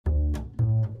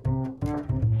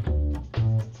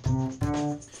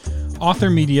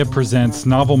Author Media presents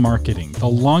Novel Marketing, the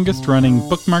longest-running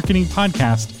book marketing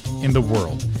podcast in the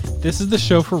world. This is the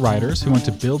show for writers who want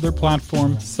to build their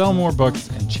platform, sell more books,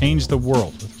 and change the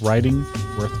world with writing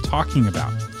worth talking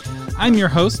about. I'm your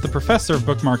host, the professor of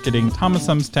book marketing, Thomas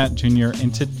Umstattd Jr.,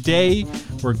 and today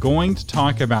we're going to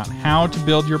talk about how to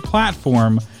build your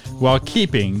platform while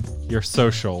keeping your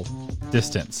social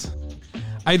distance.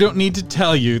 I don't need to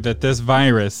tell you that this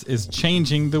virus is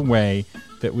changing the way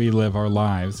that we live our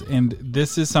lives, and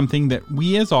this is something that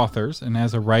we as authors and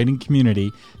as a writing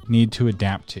community need to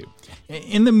adapt to.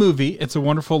 In the movie, It's a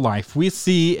Wonderful Life, we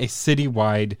see a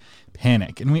citywide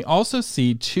panic, and we also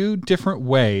see two different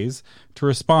ways to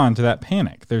respond to that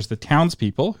panic. There's the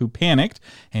townspeople who panicked,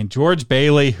 and George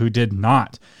Bailey who did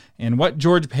not. And what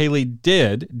George Bailey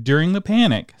did during the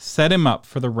panic set him up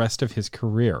for the rest of his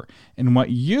career. And what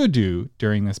you do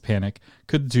during this panic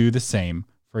could do the same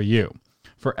for you.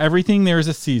 For everything, there is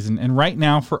a season, and right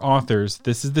now for authors,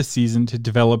 this is the season to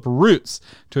develop roots,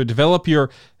 to develop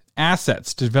your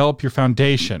assets, to develop your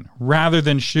foundation, rather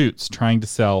than shoots trying to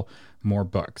sell more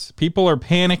books. People are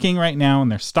panicking right now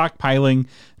and they're stockpiling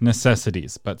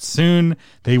necessities, but soon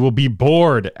they will be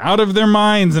bored out of their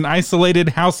minds in isolated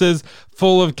houses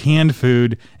full of canned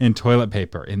food and toilet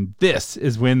paper. And this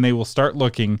is when they will start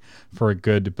looking for a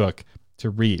good book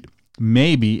to read.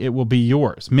 Maybe it will be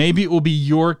yours. Maybe it will be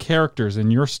your characters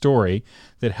and your story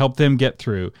that help them get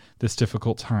through this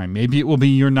difficult time. Maybe it will be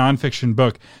your nonfiction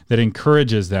book that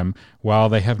encourages them while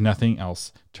they have nothing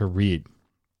else to read.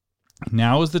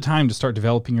 Now is the time to start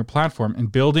developing your platform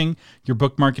and building your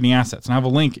book marketing assets. And I have a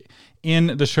link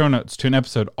in the show notes to an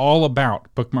episode all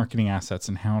about book marketing assets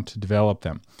and how to develop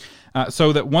them.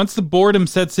 So that once the boredom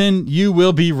sets in, you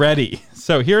will be ready.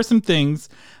 So here are some things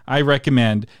I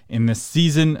recommend in this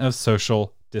season of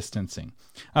social distancing.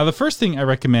 The first thing I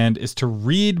recommend is to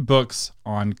read books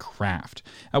on craft.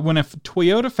 When a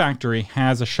Toyota factory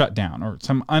has a shutdown or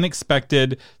some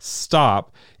unexpected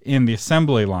stop in the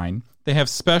assembly line, they have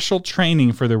special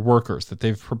training for their workers that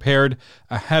they've prepared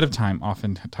ahead of time,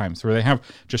 oftentimes, where they have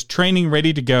just training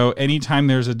ready to go. Anytime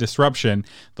there's a disruption,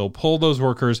 they'll pull those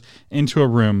workers into a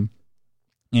room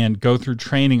and go through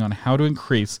training on how to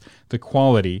increase the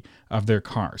quality of their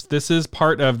cars. This is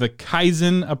part of the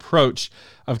Kaizen approach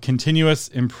of continuous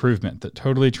improvement that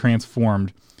totally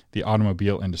transformed the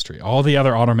automobile industry. All the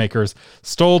other automakers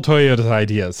stole Toyota's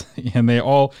ideas, and they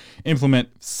all implement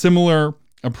similar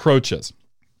approaches.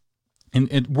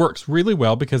 And it works really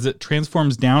well because it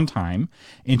transforms downtime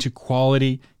into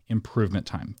quality improvement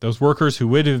time. Those workers who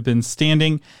would have been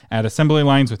standing at assembly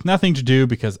lines with nothing to do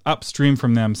because upstream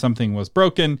from them something was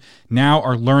broken, now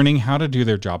are learning how to do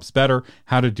their jobs better,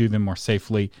 how to do them more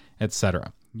safely,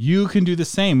 etc. You can do the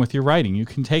same with your writing. You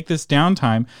can take this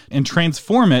downtime and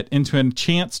transform it into a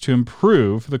chance to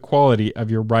improve the quality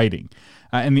of your writing.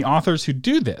 And the authors who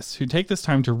do this, who take this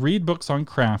time to read books on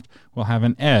craft, will have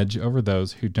an edge over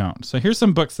those who don't. So here's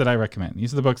some books that I recommend.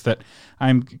 These are the books that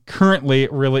I'm currently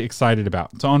really excited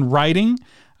about. So on writing,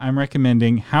 I'm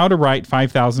recommending How to Write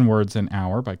 5,000 Words an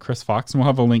Hour by Chris Fox, and we'll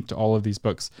have a link to all of these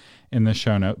books in the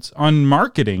show notes. On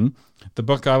marketing, the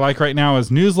book I like right now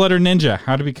is Newsletter Ninja,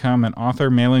 How to Become an Author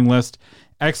Mailing List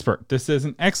Expert. This is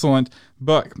an excellent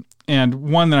book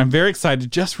and one that I'm very excited to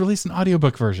just release an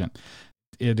audiobook version.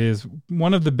 It is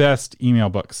one of the best email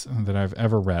books that I've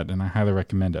ever read, and I highly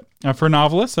recommend it. For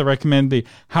novelists, I recommend the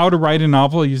How to Write a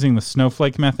Novel Using the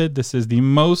Snowflake Method. This is the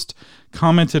most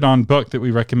commented on book that we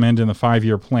recommend in the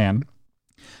 5-year plan.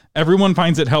 Everyone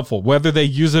finds it helpful, whether they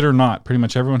use it or not. Pretty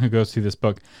much everyone who goes through this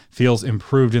book feels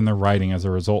improved in their writing as a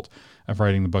result of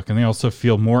writing the book, and they also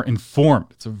feel more informed.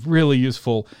 It's a really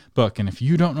useful book, and if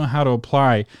you don't know how to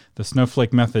apply the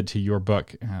Snowflake Method to your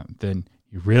book, then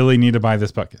you really need to buy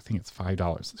this book. I think it's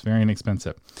 $5. It's very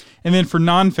inexpensive. And then for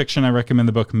nonfiction, I recommend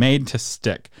the book Made to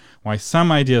Stick, Why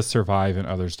Some Ideas Survive and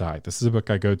Others Die. This is a book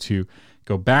I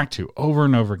go back to over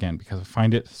and over again because I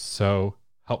find it so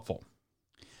helpful.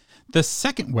 The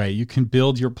second way you can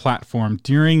build your platform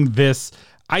during this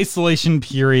isolation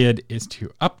period is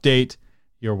to update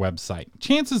your website.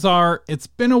 Chances are it's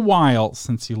been a while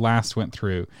since you last went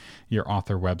through your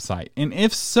author website. And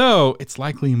if so, it's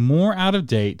likely more out of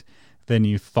date than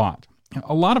you thought.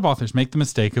 A lot of authors make the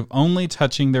mistake of only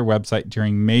touching their website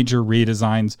during major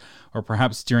redesigns or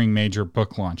perhaps during major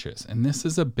book launches, and this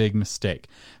is a big mistake.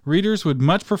 Readers would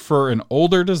much prefer an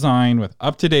older design with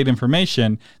up-to-date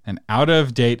information than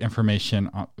out-of-date information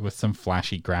with some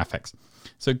flashy graphics.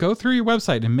 So go through your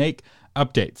website and make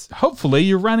updates. Hopefully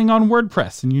you're running on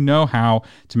WordPress and you know how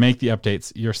to make the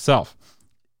updates yourself.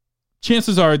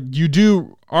 chances are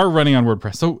you are running on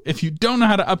WordPress. So if you don't know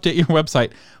how to update your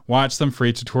website, watch some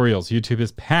free tutorials. YouTube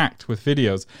is packed with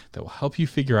videos that will help you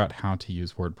figure out how to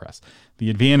use WordPress. The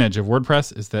advantage of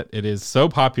WordPress is that it is so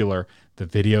popular, the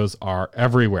videos are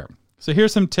everywhere. So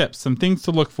here's some tips, some things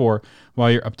to look for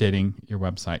while you're updating your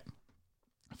website.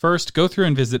 First, go through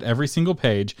and visit every single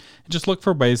page and just look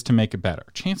for ways to make it better.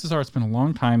 Chances are it's been a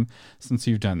long time since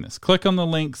you've done this. Click on the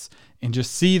links and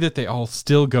just see that they all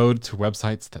still go to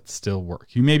websites that still work.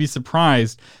 You may be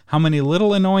surprised how many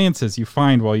little annoyances you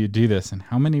find while you do this and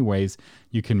how many ways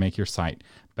you can make your site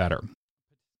better.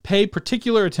 Pay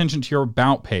particular attention to your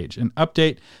About page and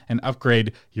update and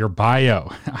upgrade your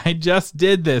bio. I just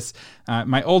did this.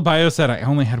 My old bio said I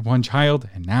only had one child,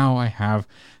 and now I have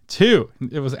two.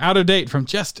 It was out of date from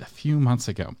just a few months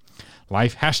ago.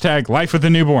 Hashtag life with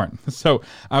a newborn. So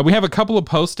we have a couple of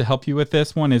posts to help you with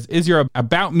this. One is your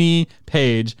About Me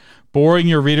page boring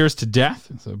your readers to death?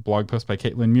 It's a blog post by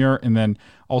Caitlin Muir. And then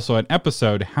also an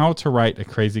episode, How to Write a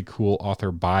Crazy Cool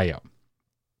Author Bio.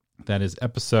 That is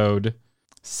episode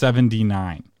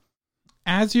 79.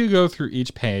 As you go through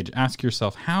each page, ask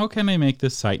yourself, how can I make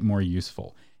this site more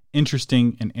useful,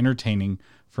 interesting, and entertaining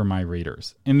for my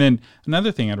readers? And then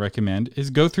another thing I'd recommend is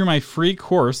go through my free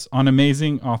course on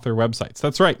amazing author websites.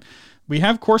 That's right. We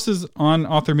have courses on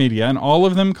Author Media, and all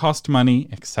of them cost money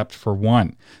except for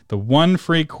one. The one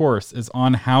free course is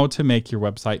on how to make your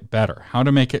website better, how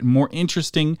to make it more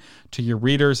interesting to your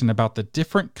readers, and about the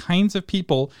different kinds of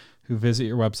people who visit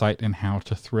your website and how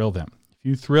to thrill them. If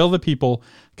you thrill the people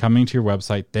coming to your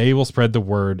website, they will spread the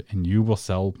word and you will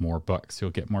sell more books.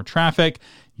 You'll get more traffic.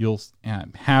 You'll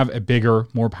have a bigger,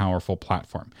 more powerful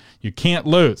platform. You can't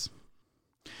lose.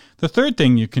 The third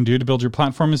thing you can do to build your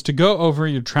platform is to go over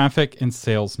your traffic and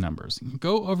sales numbers.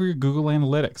 Go over your Google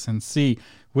Analytics and see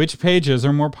which pages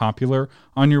are more popular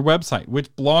on your website,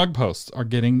 which blog posts are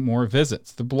getting more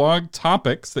visits. The blog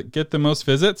topics that get the most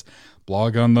visits,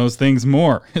 blog on those things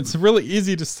more. It's really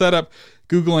easy to set up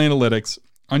Google Analytics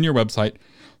on your website.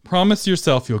 Promise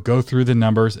yourself you'll go through the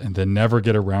numbers and then never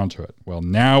get around to it. Well,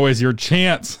 now is your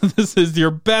chance. This is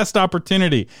your best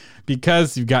opportunity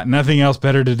because you've got nothing else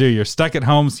better to do. You're stuck at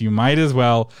home, so you might as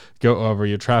well go over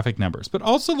your traffic numbers. But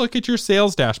also look at your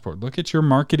sales dashboard. Look at your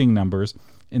marketing numbers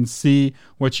and see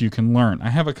what you can learn. I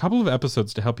have a couple of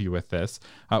episodes to help you with this.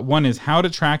 One is how to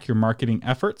track your marketing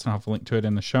efforts, and I'll have a link to it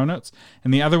in the show notes.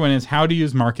 And the other one is how to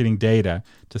use marketing data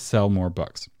to sell more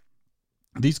books.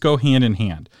 These go hand in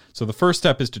hand. So the first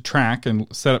step is to track and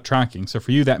set up tracking. So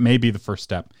for you, that may be the first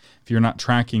step if you're not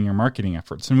tracking your marketing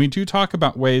efforts. And we do talk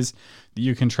about ways that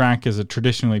you can track as a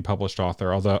traditionally published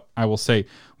author, although I will say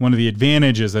one of the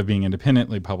advantages of being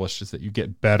independently published is that you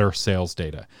get better sales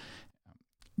data,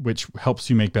 which helps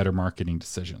you make better marketing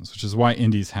decisions, which is why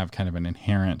indies have kind of an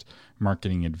inherent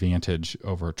marketing advantage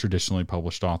over traditionally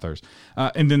published authors.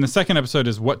 And then the second episode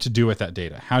is what to do with that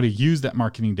data, how to use that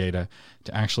marketing data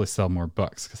to actually sell more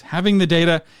books. Because having the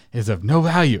data is of no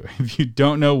value if you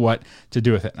don't know what to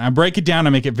do with it. And I break it down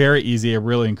and make it very easy. I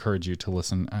really encourage you to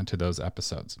listen to those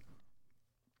episodes.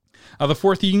 The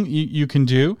fourth thing you can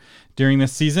do during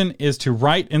this season is to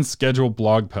write and schedule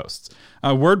blog posts.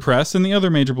 WordPress and the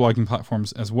other major blogging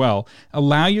platforms as well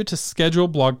allow you to schedule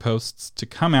blog posts to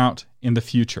come out in the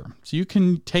future. So you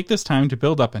can take this time to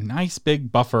build up a nice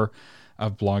big buffer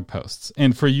of blog posts.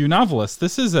 And for you novelists,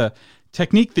 this is a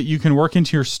technique that you can work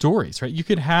into your stories, right? You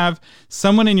could have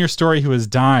someone in your story who has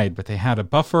died, but they had a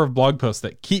buffer of blog posts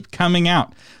that keep coming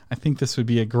out. I think this would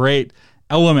be a great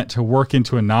element to work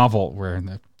into a novel where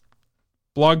the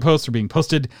blog posts are being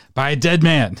posted by a dead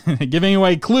man, giving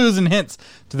away clues and hints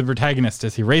to the protagonist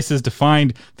as he races to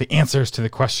find the answers to the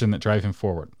question that drive him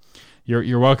forward.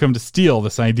 You're welcome to steal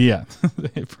this idea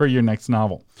for your next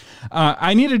novel.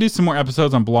 I need to do some more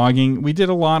episodes on blogging. We did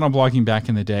a lot on blogging back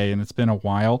in the day, and it's been a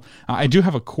while. I do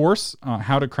have a course,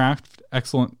 How to Craft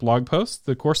Excellent Blog Posts.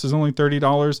 The course is only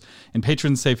 $30, and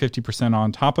patrons save 50%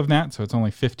 on top of that, so it's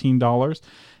only $15.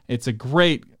 It's a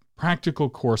great practical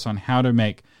course on how to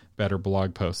make better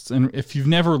blog posts. And if you've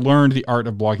never learned the art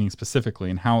of blogging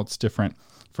specifically and how it's different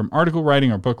from article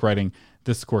writing or book writing,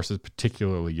 this course is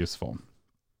particularly useful.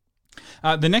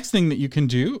 The next thing that you can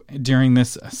do during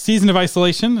this season of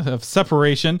isolation, of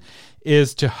separation,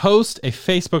 is to host a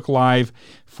Facebook Live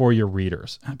for your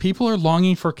readers. People are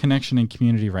longing for connection and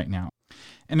community right now.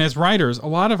 And as writers, a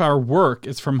lot of our work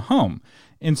is from home.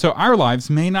 And so our lives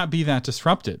may not be that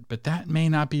disrupted, but that may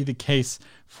not be the case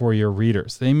for your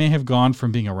readers. They may have gone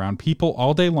from being around people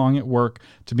all day long at work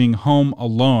to being home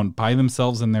alone by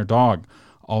themselves and their dog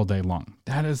all day long.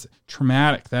 That is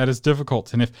traumatic. That is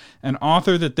difficult. And if an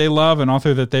author that they love, an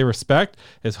author that they respect,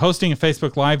 is hosting a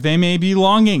Facebook Live, they may be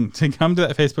longing to come to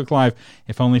that Facebook Live,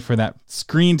 if only for that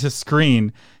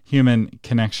screen-to-screen human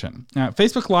connection.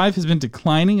 Facebook Live has been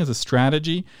declining as a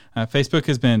strategy. Facebook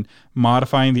has been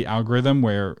modifying the algorithm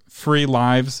where free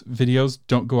lives videos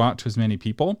don't go out to as many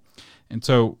people. And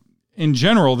so in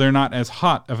general, they're not as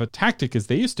hot of a tactic as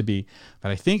they used to be, but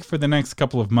I think for the next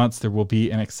couple of months, there will be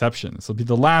an exception. This will be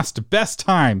the best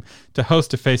time to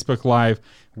host a Facebook Live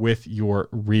with your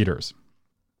readers.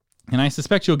 And I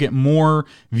suspect you'll get more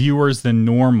viewers than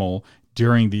normal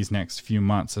during these next few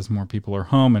months as more people are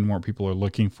home and more people are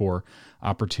looking for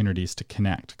opportunities to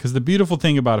connect. Because the beautiful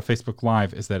thing about a Facebook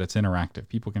Live is that it's interactive.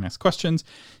 People can ask questions,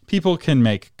 people can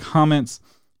make comments,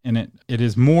 and it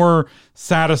is more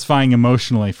satisfying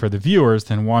emotionally for the viewers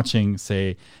than watching,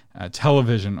 say,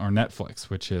 television or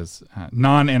Netflix, which is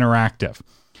non-interactive.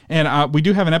 And we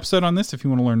do have an episode on this if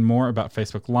you want to learn more about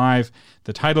Facebook Live.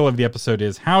 The title of the episode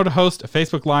is How to Host a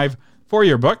Facebook Live for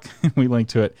Your Book. We link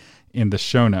to it in the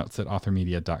show notes at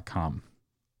authormedia.com.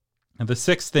 And the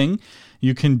sixth thing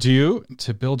you can do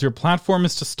to build your platform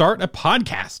is to start a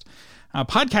podcast.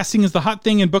 Podcasting is the hot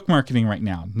thing in book marketing right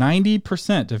now.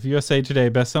 90% of USA Today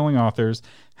bestselling authors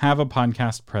have a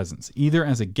podcast presence, either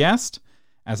as a guest,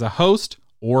 as a host,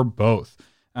 or both.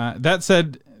 That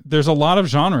said, there's a lot of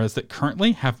genres that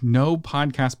currently have no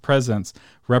podcast presence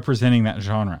representing that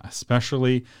genre,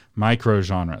 especially micro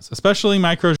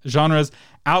genres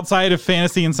outside of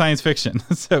fantasy and science fiction.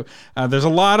 So there's a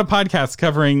lot of podcasts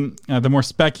covering the more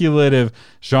speculative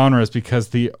genres because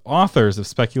the authors of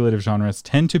speculative genres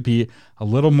tend to be a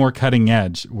little more cutting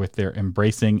edge with their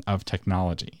embracing of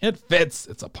technology. It fits.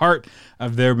 It's a part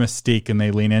of their mystique and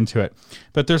they lean into it.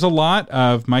 But there's a lot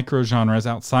of micro genres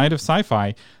outside of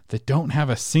sci-fi that don't have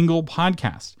a single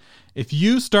podcast. If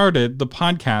you started the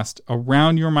podcast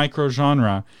around your micro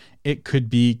genre, it could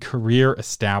be career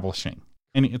establishing.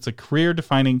 And it's a career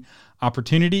defining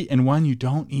opportunity and one you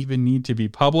don't even need to be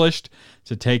published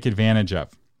to take advantage of.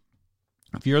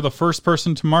 If you're the first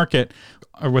person to market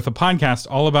with a podcast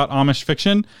all about Amish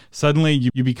fiction, suddenly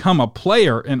you become a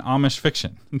player in Amish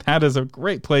fiction. That is a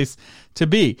great place to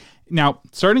be. Now,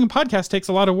 starting a podcast takes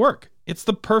a lot of work. It's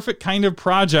the perfect kind of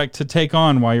project to take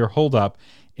on while you're holed up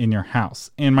in your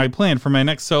house. And my plan for my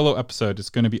next solo episode is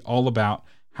going to be all about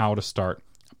how to start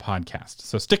a podcast.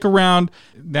 So stick around.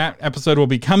 That episode will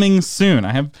be coming soon.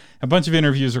 I have a bunch of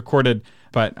interviews recorded,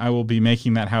 but I will be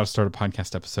making that How to Start a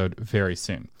Podcast episode very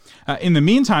soon. In the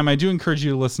meantime, I do encourage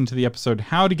you to listen to the episode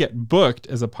How to Get Booked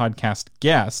as a Podcast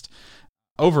Guest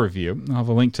overview. I'll have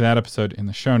a link to that episode in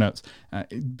the show notes.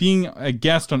 Being a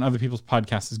guest on other people's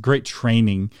podcasts is great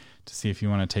training to see if you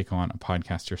want to take on a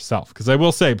podcast yourself. Because I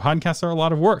will say, podcasts are a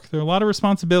lot of work. They're a lot of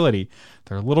responsibility.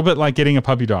 They're a little bit like getting a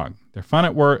puppy dog. They're fun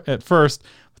at first,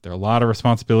 but they're a lot of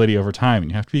responsibility over time.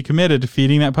 And you have to be committed to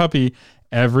feeding that puppy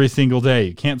every single day.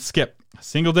 You can't skip a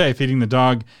single day feeding the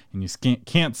dog, and you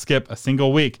can't skip a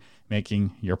single week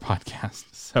making your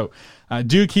podcast. So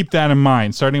do keep that in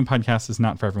mind. Starting a podcast is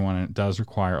not for everyone, and it does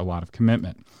require a lot of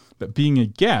commitment. But being a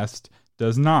guest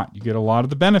does not. You get a lot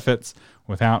of the benefits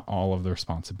without all of the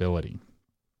responsibility.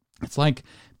 It's like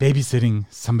babysitting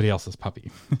somebody else's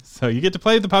puppy. So you get to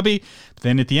play with the puppy, but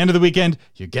then at the end of the weekend,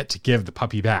 you get to give the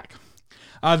puppy back.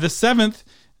 The seventh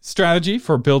strategy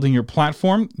for building your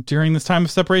platform during this time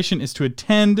of separation is to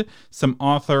attend some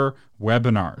author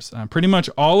webinars. Pretty much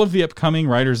all of the upcoming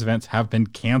writers events have been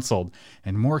canceled,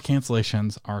 and more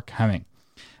cancellations are coming.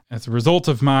 As a result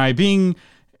of my being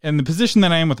in the position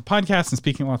that I am with the podcast and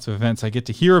speaking at lots of events, I get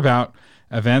to hear about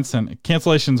events and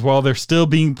cancellations while they're still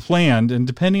being planned. And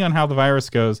depending on how the virus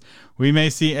goes, we may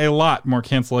see a lot more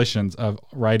cancellations of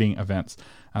writing events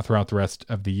throughout the rest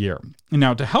of the year. And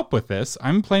now, to help with this,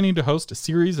 I'm planning to host a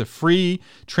series of free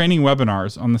training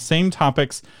webinars on the same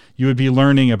topics you would be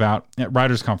learning about at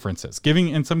writers' conferences, giving,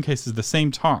 in some cases, the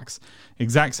same talks,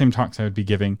 exact same talks I would be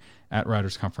giving at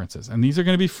writers' conferences. And these are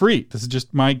going to be free. This is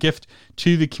just my gift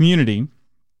to the community.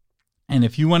 And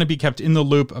if you want to be kept in the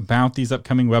loop about these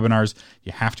upcoming webinars,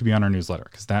 you have to be on our newsletter,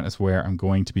 because that is where I'm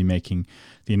going to be making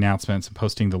the announcements and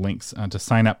posting the links to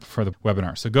sign up for the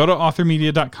webinar. So go to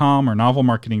authormedia.com or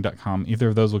novelmarketing.com. Either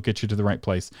of those will get you to the right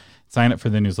place. Sign up for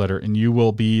the newsletter, and you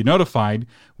will be notified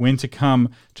when to come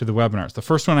to the webinars. The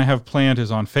first one I have planned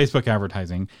is on Facebook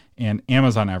advertising and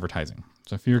Amazon advertising.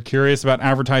 So if you're curious about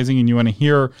advertising and you want to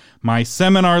hear my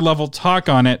seminar level talk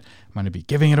on it, I'm going to be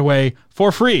giving it away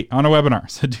for free on a webinar.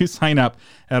 So do sign up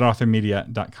at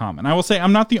authormedia.com. And I will say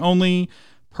I'm not the only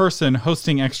person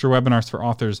hosting extra webinars for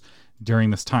authors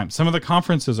during this time. Some of the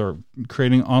conferences are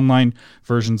creating online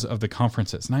versions of the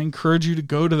conferences, and I encourage you to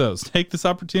go to those. Take this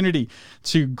opportunity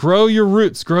to grow your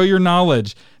roots, grow your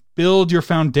knowledge, build your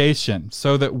foundation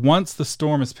so that once the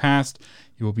storm is past,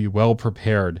 you will be well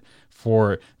prepared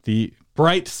for the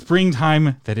bright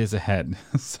springtime that is ahead.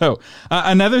 So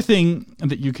another thing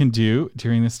that you can do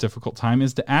during this difficult time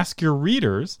is to ask your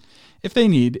readers if they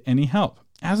need any help.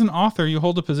 As an author, you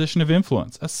hold a position of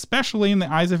influence, especially in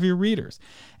the eyes of your readers.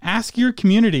 Ask your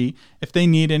community if they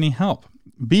need any help.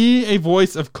 Be a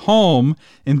voice of calm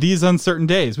in these uncertain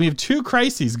days. We have two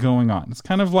crises going on. It's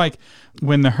kind of like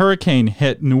when the hurricane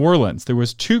hit New Orleans. There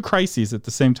was two crises at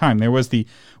the same time. There was the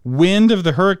wind of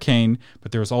the hurricane,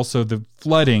 but there was also the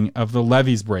flooding of the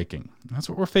levees breaking. That's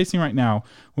what we're facing right now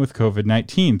with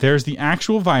COVID-19. There's the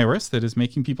actual virus that is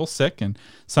making people sick, and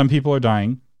some people are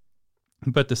dying.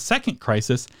 But the second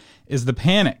crisis is the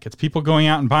panic. It's people going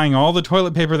out and buying all the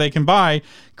toilet paper they can buy,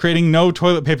 creating no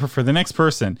toilet paper for the next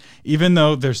person, even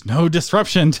though there's no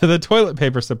disruption to the toilet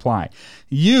paper supply.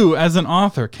 You, as an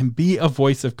author, can be a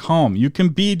voice of calm. You can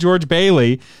be George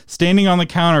Bailey standing on the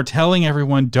counter telling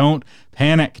everyone, don't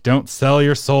panic, don't sell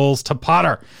your souls to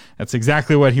Potter. That's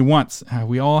exactly what he wants.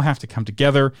 We all have to come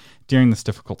together during this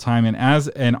difficult time. And as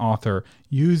an author,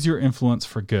 use your influence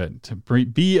for good, to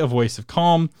be a voice of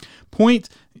calm. Point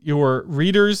your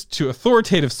readers to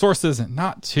authoritative sources and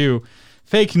not to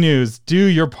fake news. Do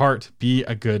your part. Be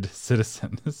a good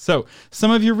citizen. So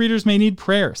some of your readers may need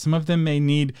prayer. Some of them may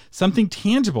need something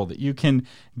tangible that you can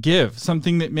give,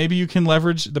 something that maybe you can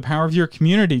leverage the power of your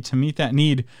community to meet that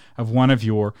need of one of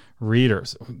your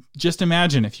readers. Just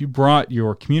imagine if you brought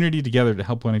your community together to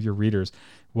help one of your readers,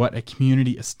 what a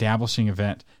community establishing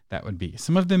event that would be.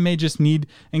 Some of them may just need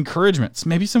encouragements,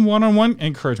 maybe some one-on-one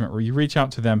encouragement where you reach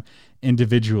out to them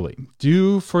individually.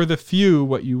 Do for the few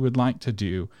what you would like to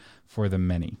do for the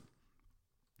many.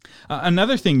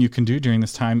 Another thing you can do during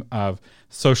this time of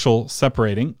social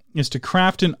separating is to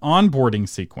craft an onboarding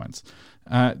sequence.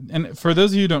 And for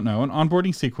those of you who don't know, an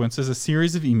onboarding sequence is a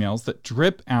series of emails that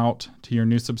drip out to your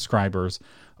new subscribers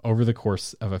over the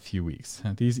course of a few weeks.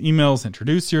 These emails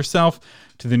introduce yourself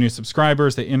to the new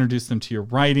subscribers. They introduce them to your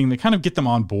writing. They kind of get them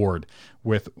on board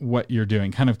with what you're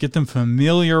doing, kind of get them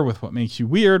familiar with what makes you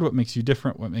weird, what makes you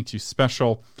different, what makes you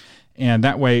special. And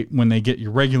that way, when they get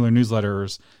your regular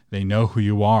newsletters, they know who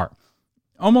you are.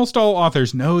 Almost all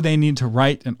authors know they need to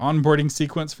write an onboarding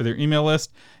sequence for their email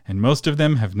list, and most of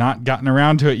them have not gotten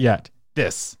around to it yet.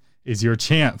 This is your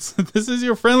chance. This is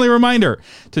your friendly reminder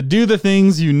to do the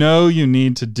things you know you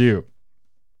need to do.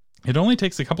 It only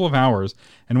takes a couple of hours,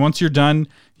 and once you're done,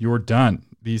 you're done.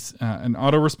 An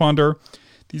autoresponder,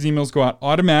 these emails go out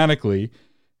automatically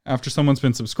after someone's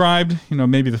been subscribed.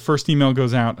 Maybe the first email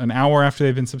goes out an hour after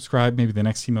they've been subscribed. Maybe the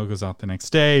next email goes out the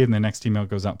next day, and the next email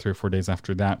goes out 3 or 4 days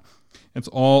after that. It's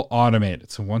all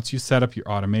automated. So once you set up your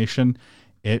automation,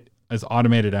 it is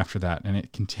automated after that, and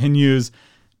it continues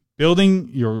building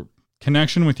your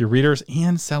connection with your readers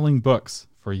and selling books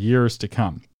for years to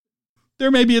come.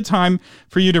 There may be a time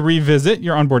for you to revisit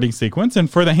your onboarding sequence, and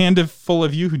for the handful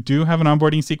of you who do have an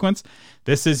onboarding sequence,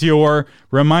 this is your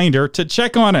reminder to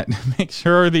check on it. Make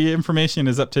sure the information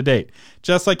is up to date.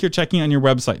 Just like you're checking on your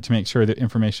website to make sure that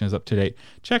information is up to date,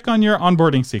 check on your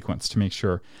onboarding sequence to make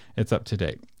sure it's up to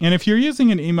date. And if you're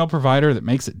using an email provider that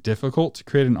makes it difficult to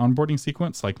create an onboarding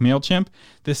sequence like MailChimp,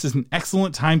 this is an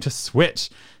excellent time to switch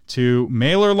to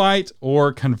MailerLite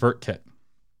or ConvertKit.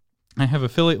 I have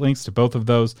affiliate links to both of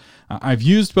those. I've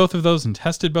used both of those and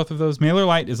tested both of those.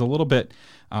 MailerLite is a little bit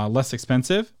less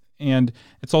expensive, and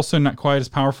it's also not quite as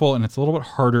powerful, and it's a little bit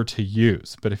harder to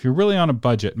use. But if you're really on a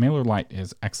budget, MailerLite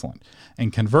is excellent.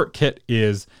 And ConvertKit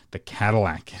is the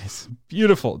Cadillac. It is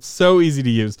beautiful. It's so easy to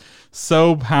use,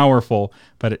 so powerful,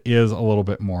 but it is a little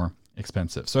bit more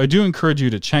expensive. So I do encourage you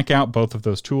to check out both of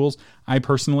those tools. I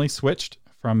personally switched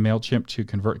from MailChimp to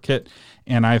ConvertKit,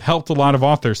 and I've helped a lot of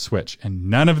authors switch, and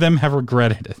none of them have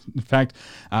regretted it. In fact,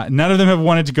 none of them have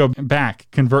wanted to go back.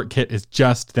 ConvertKit is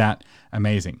just that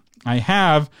amazing. I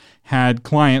have had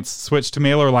clients switch to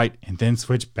MailerLite and then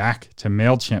switch back to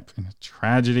MailChimp, in a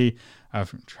tragedy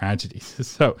of tragedies.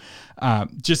 So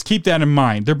just keep that in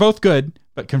mind. They're both good,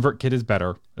 but ConvertKit is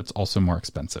better. It's also more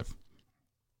expensive.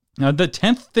 Now, the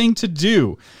 10th thing to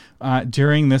do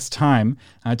during this time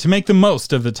to make the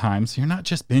most of the time, so you're not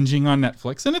just binging on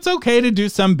Netflix, and it's okay to do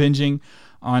some binging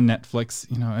on Netflix,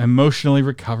 emotionally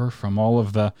recover from all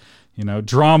of the,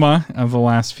 drama of the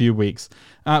last few weeks.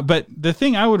 But the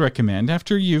thing I would recommend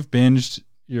after you've binged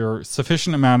your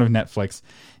sufficient amount of Netflix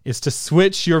is to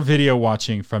switch your video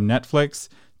watching from Netflix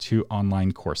to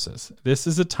online courses. This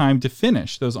is a time to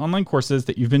finish those online courses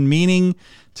that you've been meaning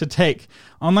to take.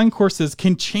 Online courses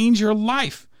can change your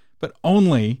life, but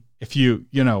only if you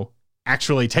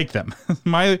actually take them.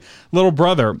 My little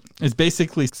brother is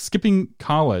basically skipping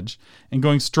college and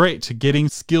going straight to getting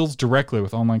skills directly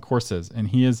with online courses. And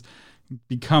he has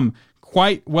become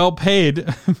quite well paid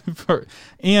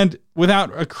and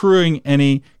without accruing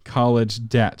any college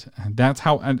debt. That's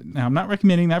how, now I'm not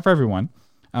recommending that for everyone,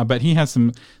 but he has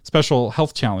some special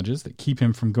health challenges that keep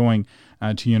him from going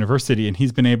to university, and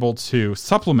he's been able to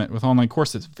supplement with online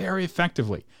courses very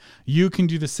effectively. You can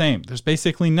do the same. There's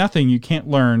basically nothing you can't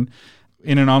learn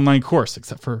in an online course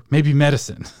except for maybe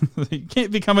medicine. You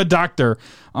can't become a doctor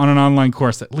on an online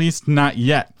course, at least not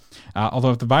yet.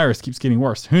 Although if the virus keeps getting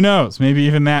worse, who knows? Maybe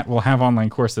even that will have online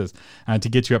courses to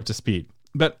get you up to speed.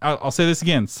 But I'll say this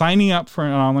again, signing up for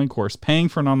an online course, paying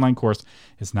for an online course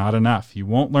is not enough. You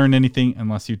won't learn anything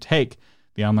unless you take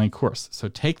the online course. So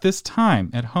take this time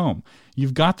at home.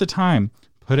 You've got the time,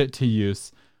 put it to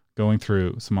use going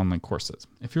through some online courses.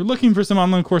 If you're looking for some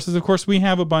online courses, of course, we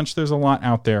have a bunch. There's a lot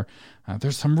out there.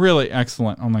 There's some really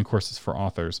excellent online courses for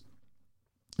authors.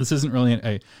 This isn't really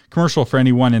a commercial for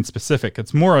anyone in specific.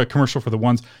 It's more a commercial for the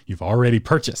ones you've already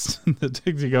purchased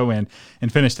to go in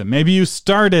and finish them. Maybe you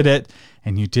started it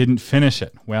and you didn't finish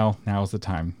it. Well, now's the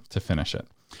time to finish it.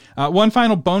 One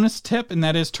final bonus tip, and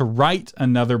that is to write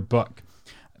another book.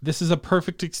 This is a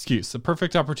perfect excuse, a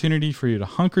perfect opportunity for you to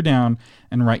hunker down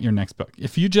and write your next book.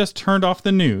 If you just turned off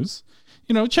the news,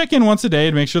 check in once a day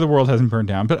to make sure the world hasn't burned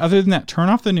down. But other than that, turn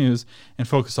off the news and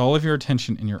focus all of your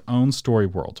attention in your own story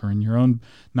world or in your own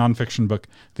nonfiction book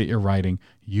that you're writing.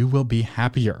 You will be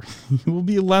happier. You will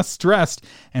be less stressed.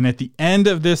 And at the end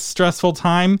of this stressful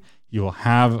time, you will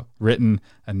have written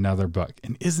another book.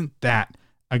 And isn't that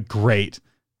a great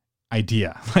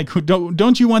idea? Like,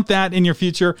 don't you want that in your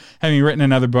future, having written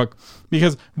another book?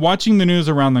 Because watching the news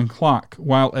around the clock,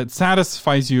 while it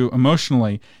satisfies you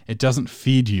emotionally, it doesn't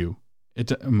feed you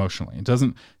emotionally. It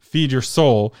doesn't feed your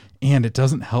soul, and it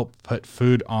doesn't help put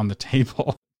food on the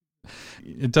table.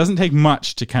 It doesn't take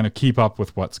much to kind of keep up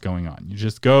with what's going on. You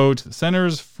just go to the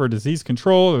Centers for Disease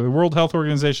Control or the World Health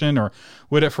Organization or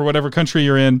for whatever country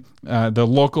you're in, the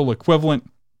local equivalent,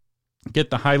 get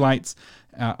the highlights.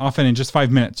 Often in just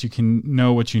 5 minutes, you can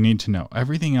know what you need to know.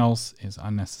 Everything else is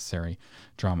unnecessary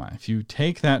drama. If you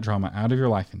take that drama out of your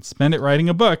life and spend it writing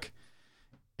a book,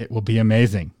 it will be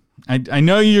amazing. I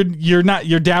know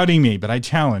you're doubting me, but I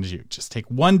challenge you. Just take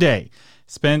one day,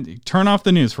 turn off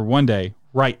the news for one day,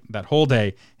 write that whole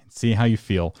day, and see how you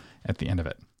feel at the end of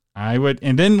it.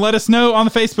 And then let us know on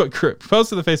the Facebook group. Post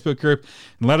to the Facebook group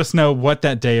and let us know what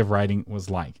that day of writing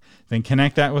was like. Then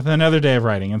connect that with another day of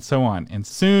writing and so on. And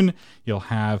soon you'll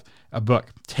have a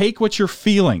book. Take what you're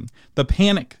feeling, the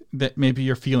panic that maybe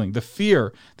you're feeling, the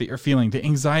fear that you're feeling, the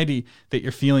anxiety that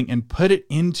you're feeling, and put it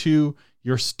into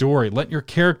your story. Let your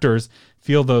characters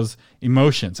feel those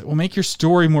emotions. It will make your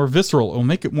story more visceral. It will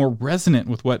make it more resonant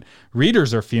with what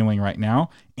readers are feeling right now,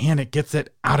 and it gets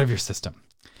it out of your system.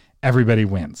 Everybody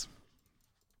wins.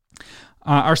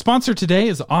 Our sponsor today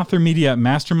is Author Media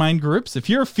Mastermind Groups. If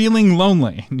you're feeling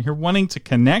lonely and you're wanting to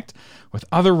connect with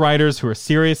other writers who are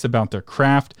serious about their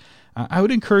craft, I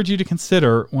would encourage you to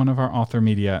consider one of our Author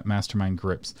Media Mastermind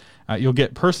Groups. You'll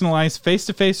get personalized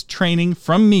face-to-face training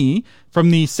from me from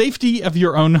the safety of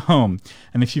your own home.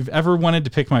 And if you've ever wanted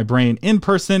to pick my brain in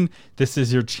person, this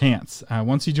is your chance.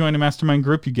 Once you join a mastermind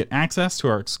group, you get access to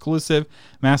our exclusive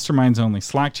Masterminds Only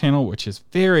Slack channel, which is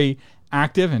very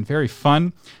active and very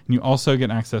fun. And you also get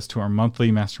access to our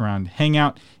monthly Mastermind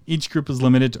Hangout. Each group is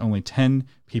limited to only 10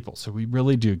 people. So we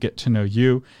really do get to know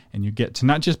you, and you get to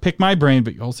not just pick my brain,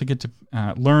 but you also get to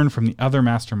learn from the other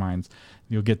masterminds.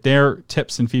 You'll get their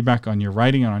tips and feedback on your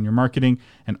writing and on your marketing,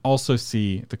 and also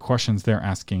see the questions they're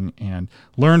asking and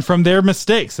learn from their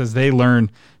mistakes as they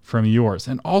learn from yours,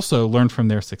 and also learn from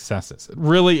their successes. It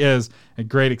really is a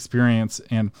great experience,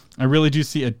 and I really do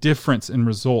see a difference in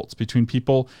results between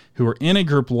people who are in a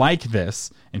group like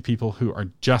this and people who are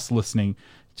just listening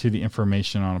to the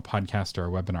information on a podcast or a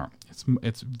webinar.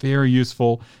 It's very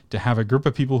useful to have a group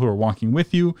of people who are walking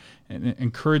with you and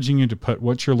encouraging you to put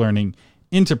what you're learning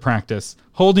into practice,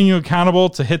 holding you accountable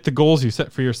to hit the goals you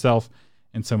set for yourself,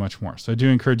 and so much more. So I do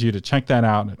encourage you to check that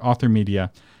out at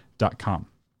authormedia.com.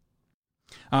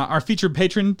 Our featured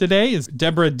patron today is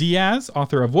Deborah Diaz,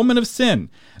 author of Woman of Sin.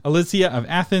 Elysia of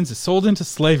Athens is sold into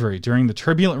slavery during the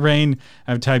turbulent reign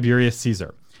of Tiberius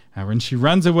Caesar. When she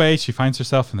runs away, she finds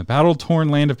herself in the battle-torn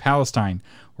land of Palestine,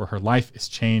 where her life is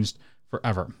changed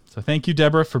forever. So thank you,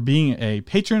 Deborah, for being a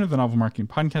patron of the Novel Marketing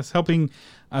Podcast, helping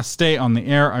us stay on the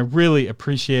air. I really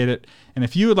appreciate it. And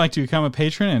if you would like to become a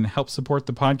patron and help support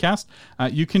the podcast,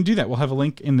 you can do that. We'll have a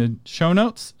link in the show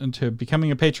notes to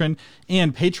becoming a patron,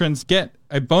 and patrons get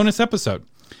a bonus episode.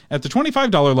 At the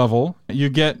 $25 level, you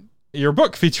get your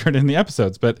book featured in the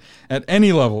episodes, but at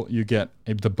any level, you get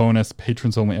the bonus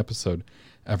patrons-only episode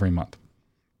every month.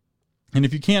 And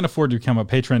if you can't afford to become a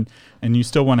patron and you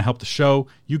still want to help the show,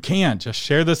 you can. Just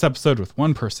share this episode with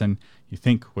one person you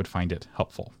think would find it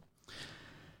helpful.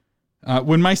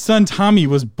 When my son Tommy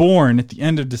was born at the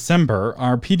end of December,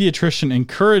 our pediatrician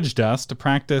encouraged us to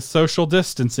practice social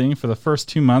distancing for the first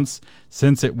 2 months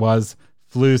since it was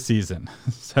flu season.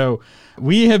 So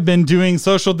we have been doing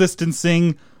social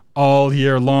distancing all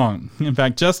year long. In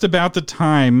fact, just about the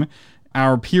time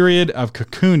our period of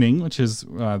cocooning, which is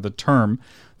the term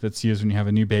that's used when you have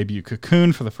a new baby, you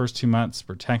cocoon for the first 2 months to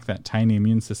protect that tiny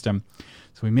immune system.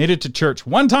 So we made it to church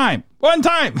one time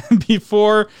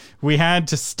before we had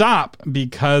to stop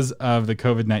because of the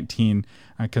COVID-19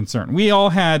 concern. We all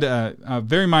had a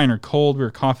very minor cold. We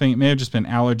were coughing. It may have just been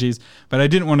allergies, but I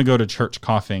didn't want to go to church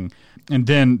coughing. And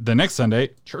then the next Sunday,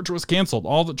 church was canceled.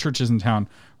 All the churches in town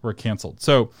were canceled.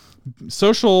 So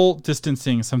social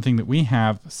distancing is something that we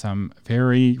have some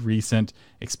very recent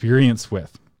experience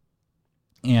with.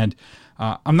 And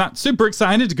I'm not super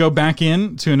excited to go back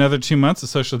in to another 2 months of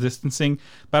social distancing,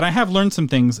 but I have learned some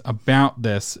things about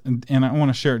this, and I want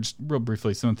to share just real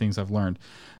briefly some of the things I've learned.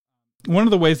 One of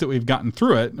the ways that we've gotten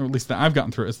through it, or at least that I've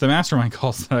gotten through it, is the mastermind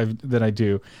calls that I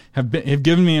do have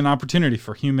given me an opportunity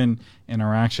for human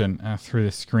interaction through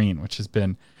the screen, which has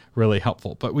been really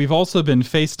helpful. But we've also been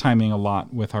FaceTiming a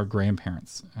lot with our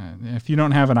grandparents. If you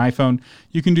don't have an iPhone,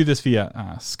 you can do this via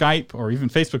Skype, or even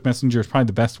Facebook Messenger is probably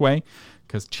the best way,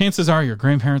 because chances are your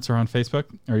grandparents are on Facebook,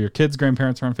 or your kids'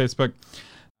 grandparents are on Facebook,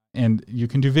 and you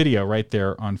can do video right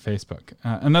there on Facebook.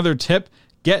 Another tip,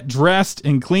 get dressed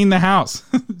and clean the house.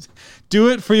 Do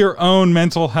it for your own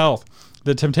mental health.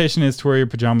 The temptation is to wear your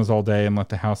pajamas all day and let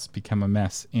the house become a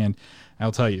mess. And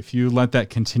I'll tell you, if you let that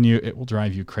continue, it will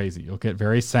drive you crazy. You'll get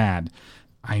very sad.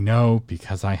 I know,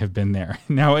 because I have been there.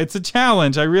 Now, it's a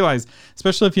challenge, I realize,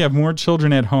 especially if you have more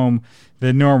children at home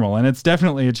than normal. And it's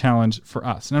definitely a challenge for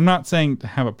us. And I'm not saying to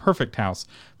have a perfect house,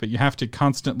 but you have to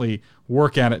constantly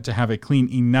work at it to have a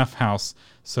clean enough house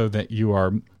so that you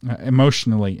are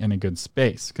emotionally in a good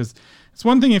space. Because it's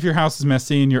one thing if your house is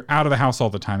messy and you're out of the house all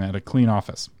the time at a clean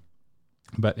office.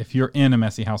 But if you're in a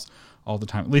messy house all the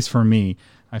time, at least for me,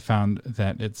 I found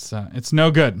that it's no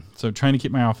good. So trying to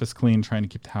keep my office clean, trying to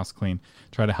keep the house clean,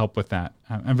 try to help with that.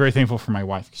 I'm very thankful for my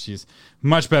wife, because she's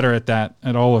much better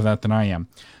at all of that than I am.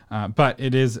 But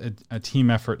it is a team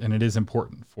effort, and it is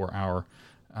important for our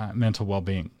mental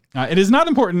well-being. It is not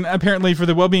important, apparently, for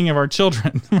the well-being of our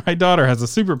children. My daughter has a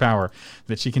superpower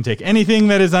that she can take anything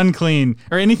that is unclean,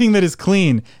 or anything that is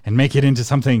clean, and make it into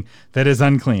something that is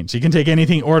unclean. She can take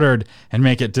anything ordered and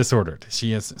make it disordered.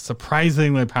 She is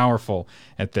surprisingly powerful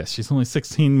at this. She's only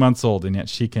 16 months old, and yet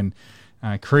she can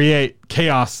create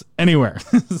chaos anywhere.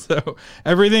 So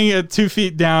everything at 2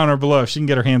 feet down or below, if she can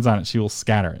get her hands on it, she will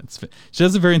scatter it. She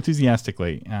does it very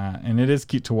enthusiastically, and it is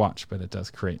cute to watch, but it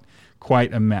does create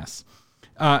quite a mess.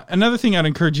 Another thing I'd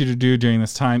encourage you to do during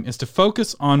this time is to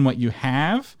focus on what you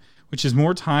have, which is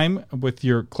more time with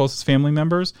your closest family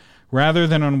members, rather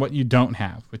than on what you don't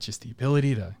have, which is the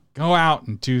ability to go out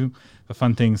and do the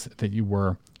fun things that you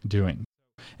were doing.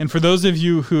 And for those of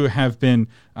you who have been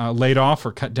laid off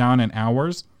or cut down in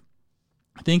hours,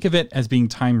 think of it as being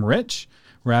time rich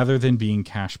rather than being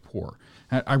cash poor.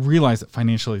 I realize that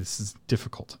financially this is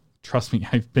difficult. Trust me,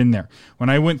 I've been there. When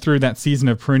I went through that season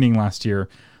of pruning last year,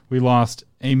 we lost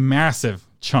a massive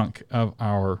chunk of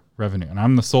our revenue. And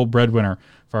I'm the sole breadwinner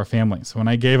for our family. So when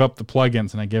I gave up the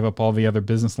plugins and I gave up all the other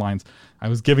business lines, I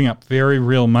was giving up very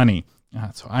real money.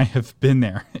 So I have been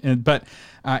there. And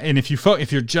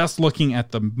if you're just looking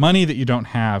at the money that you don't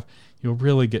have, you'll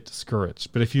really get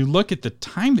discouraged. But if you look at the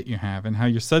time that you have and how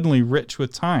you're suddenly rich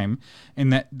with time,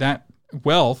 and that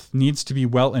wealth needs to be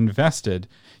well invested,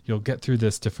 you'll get through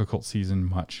this difficult season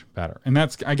much better. And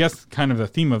that's, I guess, kind of the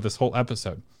theme of this whole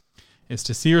episode, is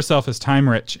to see yourself as time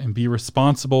rich and be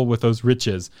responsible with those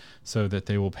riches so that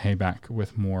they will pay back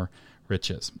with more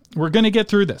riches. We're going to get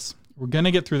through this. We're going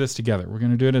to get through this together. We're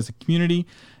going to do it as a community,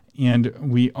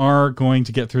 and we are going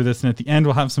to get through this. And at the end,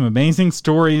 we'll have some amazing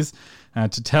stories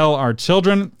to tell our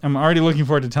children. I'm already looking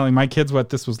forward to telling my kids what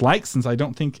this was like, since I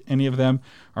don't think any of them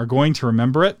are going to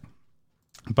remember it.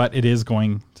 But it is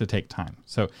going to take time.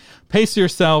 So pace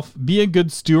yourself, be a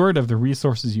good steward of the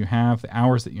resources you have, the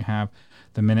hours that you have,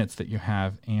 the minutes that you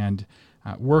have, and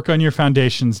Work on your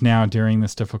foundations now during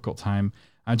this difficult time,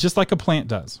 just like a plant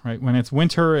does, right? When it's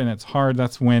winter and it's hard,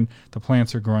 that's when the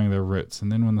plants are growing their roots.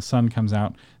 And then when the sun comes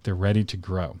out, they're ready to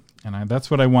grow. And that's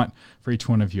what I want for each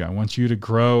one of you. I want you to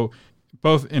grow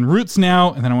both in roots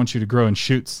now, and then I want you to grow in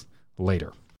shoots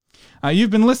later.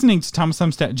 You've been listening to Thomas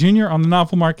Umstattd Jr. on the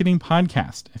Novel Marketing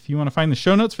Podcast. If you want to find the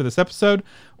show notes for this episode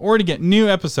or to get new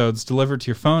episodes delivered to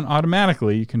your phone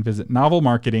automatically, you can visit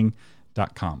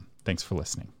novelmarketing.com. Thanks for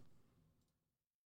listening.